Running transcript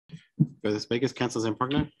Further speakers, Councillor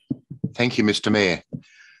Zamprogno. Thank you, Mr. Mayor.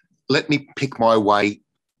 Let me pick my way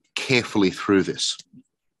carefully through this,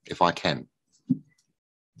 if I can.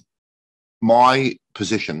 My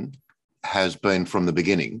position has been from the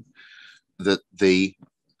beginning that the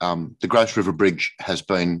Grose River Bridge has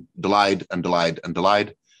been delayed and delayed and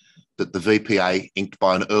delayed, that the VPA inked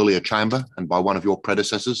by an earlier chamber and by one of your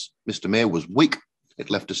predecessors, Mr. Mayor, was weak. It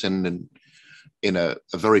left us in a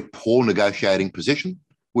very poor negotiating position.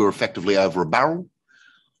 We were effectively over a barrel.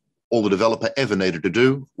 All the developer ever needed to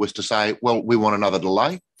do was to say, well, we want another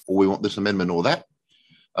delay, or we want this amendment or that.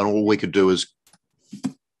 And all we could do is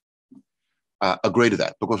agree to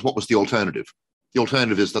that, because what was the alternative? The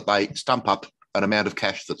alternative is that they stump up an amount of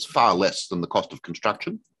cash that's far less than the cost of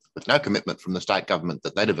construction, with no commitment from the state government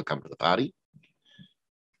that they'd ever come to the party,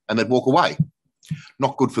 and they'd walk away.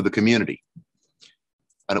 Not good for the community.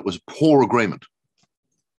 And it was a poor agreement,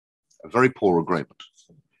 a very poor agreement.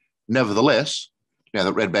 Nevertheless, now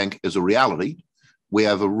that Redbank is a reality, we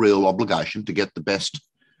have a real obligation to get the best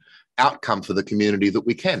outcome for the community that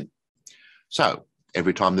we can. So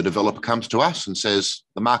every time the developer comes to us and says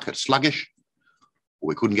the market's sluggish, or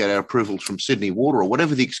we couldn't get our approvals from Sydney Water, or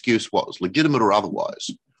whatever the excuse was, legitimate or otherwise,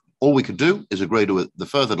 all we could do is agree to the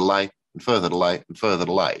further delay and further delay and further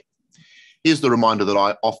delay. Here's the reminder that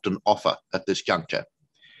I often offer at this juncture.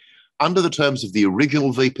 Under the terms of the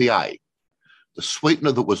original VPA, the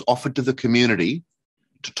sweetener that was offered to the community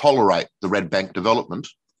to tolerate the Redbank development,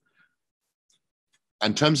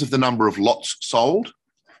 in terms of the number of lots sold,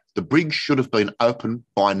 the bridge should have been open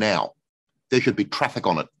by now. There should be traffic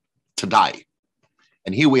on it today.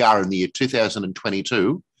 And here we are in the year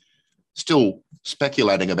 2022, still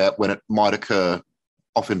speculating about when it might occur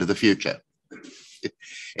off into the future.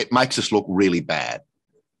 It makes us look really bad.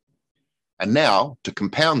 And now, to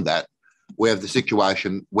compound that, we have the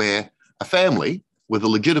situation where a family with a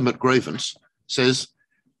legitimate grievance says,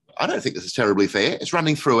 I don't think this is terribly fair. It's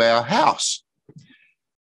running through our house.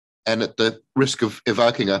 And at the risk of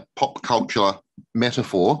evoking a pop culture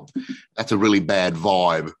metaphor, that's a really bad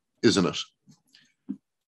vibe, isn't it?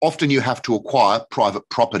 Often you have to acquire private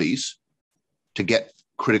properties to get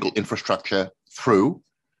critical infrastructure through,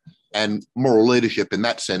 and moral leadership in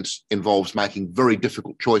that sense involves making very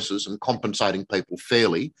difficult choices and compensating people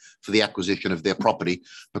fairly for the acquisition of their property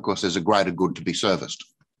because there's a greater good to be serviced.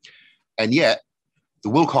 And yet the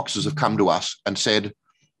Wilcoxes have come to us and said,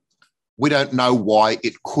 we don't know why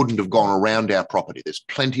it couldn't have gone around our property. There's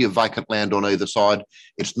plenty of vacant land on either side.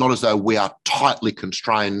 It's not as though we are tightly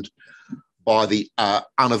constrained by the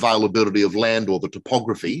unavailability of land or the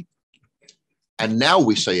topography. And now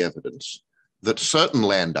we see evidence that certain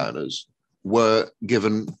landowners were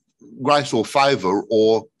given grace or favour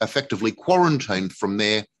or effectively quarantined from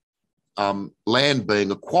their land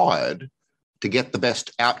being acquired to get the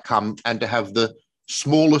best outcome and to have the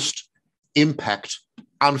smallest impact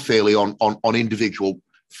unfairly on individual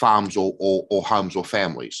farms or homes or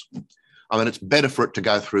families. I mean, it's better for it to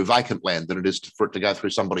go through vacant land than it is for it to go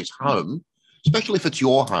through somebody's home, especially if it's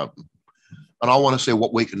your home. And I want to see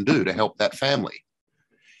what we can do to help that family.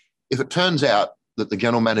 If it turns out that the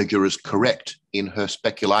general manager is correct in her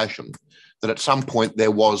speculation that at some point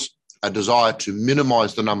there was a desire to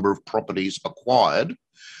minimise the number of properties acquired,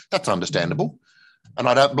 that's understandable. And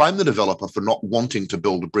I don't blame the developer for not wanting to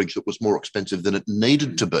build a bridge that was more expensive than it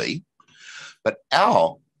needed to be. But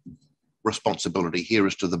our responsibility here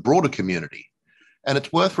is to the broader community. And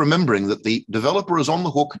it's worth remembering that the developer is on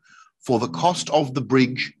the hook for the cost of the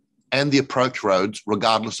bridge and the approach roads,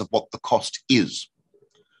 regardless of what the cost is.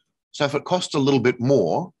 So if it costs a little bit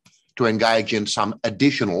more to engage in some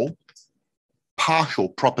additional partial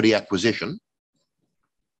property acquisition,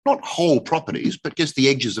 not whole properties, but just the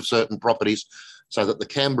edges of certain properties so that the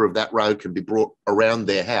camber of that road can be brought around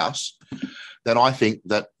their house, then I think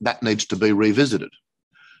that that needs to be revisited.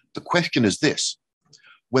 The question is this: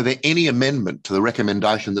 whether any amendment to the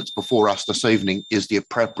recommendation that's before us this evening is the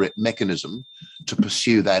appropriate mechanism to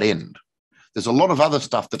pursue that end. There's a lot of other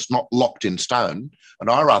stuff that's not locked in stone, and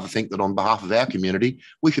I rather think that on behalf of our community,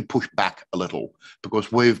 we should push back a little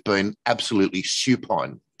because we've been absolutely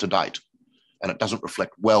supine to date, and it doesn't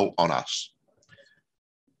reflect well on us.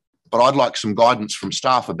 But I'd like some guidance from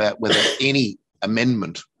staff about whether any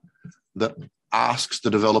amendment that asks the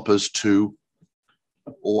developers to,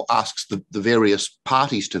 or asks the various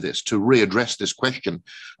parties to this to readdress this question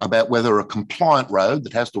about whether a compliant road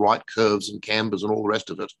that has the right curves and cambers and all the rest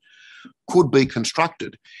of it could be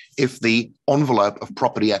constructed if the envelope of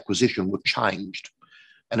property acquisition were changed.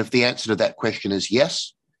 And if the answer to that question is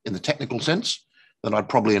yes, in the technical sense, then I'd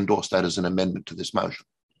probably endorse that as an amendment to this motion.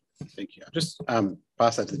 Thank you. I'll just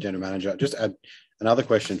pass that to the General Manager. Just add another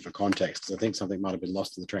question for context, because I think something might have been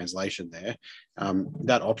lost in the translation there.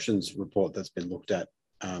 That options report that's been looked at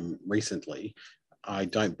recently, I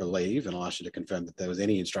don't believe, and I'll ask you to confirm, that there was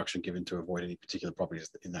any instruction given to avoid any particular properties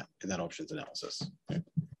in that options analysis.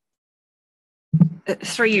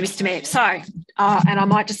 Through you, Mr. Mayor. So, and I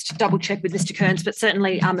might just double check with Mr. Kearns, but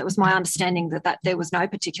certainly it was my understanding that there was no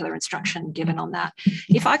particular instruction given on that.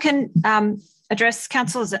 If I can address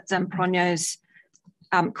Councillor Zamprogno's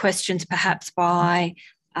questions perhaps by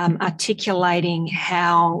articulating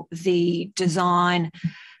how the design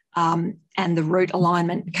and the route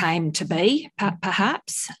alignment came to be,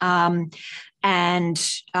 perhaps.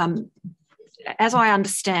 As I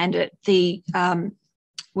understand it,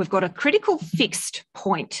 we've got a critical fixed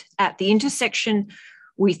point at the intersection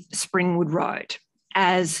with Springwood Road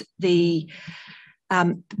as the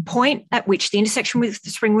point at which the intersection with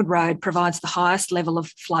Springwood Road provides the highest level of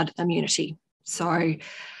flood immunity. So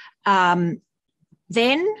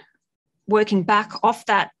then working back off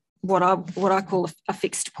that, what I call a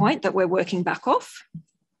fixed point that we're working back off,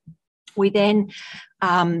 we then,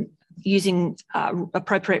 using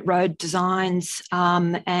appropriate road designs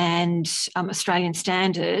and Australian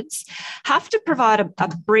standards, have to provide a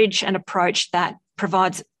bridge and approach that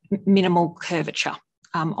provides minimal curvature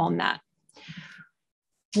on that.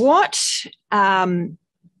 What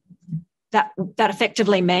that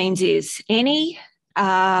effectively means is any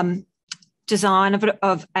design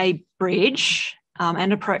of a bridge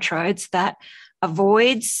and approach roads that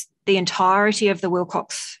avoids the entirety of the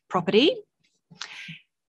Wilcox property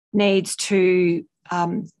needs to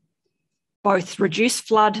both reduce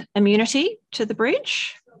flood immunity to the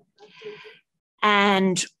bridge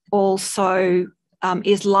and also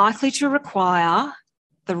is likely to require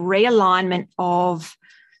the realignment of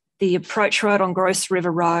the approach road on Grose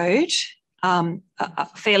River Road a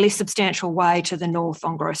fairly substantial way to the north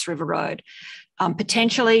on Grose River Road,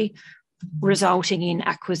 potentially resulting in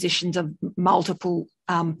acquisitions of multiple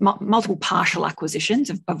partial acquisitions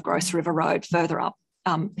of Grose River Road further up,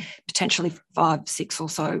 potentially 5, 6 or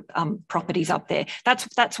so properties up there.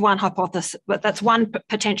 That's one hypothesis, but that's one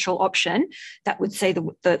potential option that would see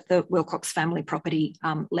the Wilcox family property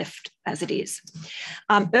left as it is.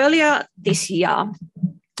 Earlier this year,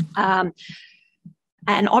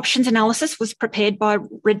 an options analysis was prepared by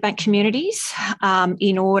Redbank Communities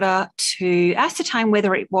in order to ascertain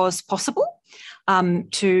whether it was possible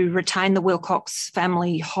to retain the Wilcox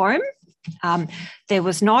family home. There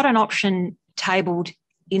was not an option tabled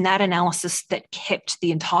in that analysis that kept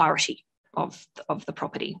the entirety of the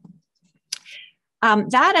property.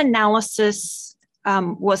 That analysis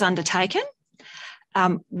was undertaken.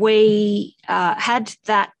 We had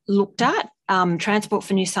that looked at. Transport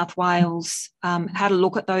for New South Wales had a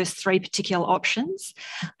look at those 3 particular options,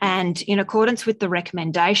 and in accordance with the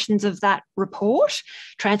recommendations of that report,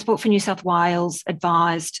 Transport for New South Wales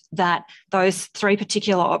advised that those 3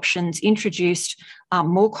 particular options introduced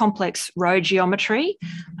more complex road geometry,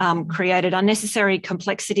 created unnecessary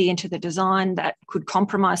complexity into the design that could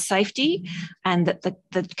compromise safety, and that the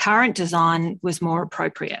current design was more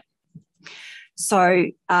appropriate. So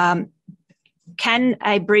can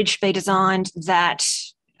a bridge be designed that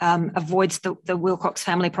avoids the Wilcox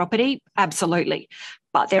family property? Absolutely.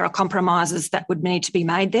 But there are compromises that would need to be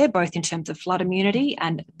made there, both in terms of flood immunity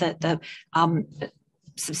and the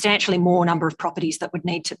substantially more number of properties that would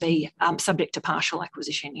need to be subject to partial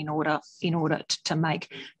acquisition in order to make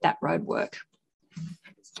that road work.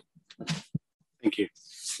 Thank you.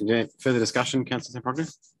 Is there further discussion, Councillor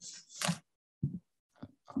Zamprogno?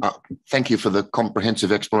 Thank you for the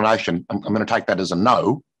comprehensive explanation. I'm going to take that as a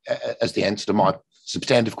no, as the answer to my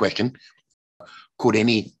substantive question. Could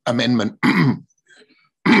any amendment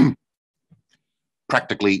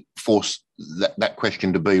practically force that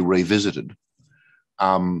question to be revisited?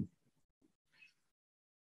 I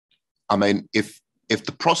mean, if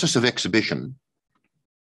the process of exhibition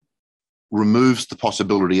removes the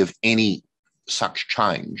possibility of any such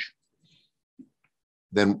change,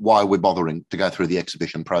 then why are we bothering to go through the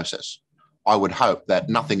exhibition process? I would hope that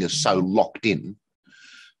nothing is so locked in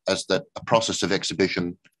as that a process of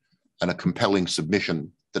exhibition and a compelling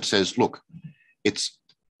submission that says, look, it's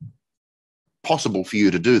possible for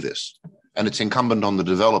you to do this, and it's incumbent on the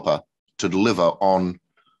developer to deliver on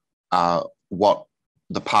what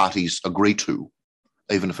the parties agree to,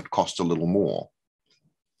 even if it costs a little more.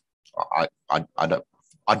 I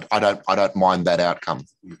don't mind that outcome,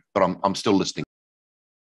 but I'm still listening.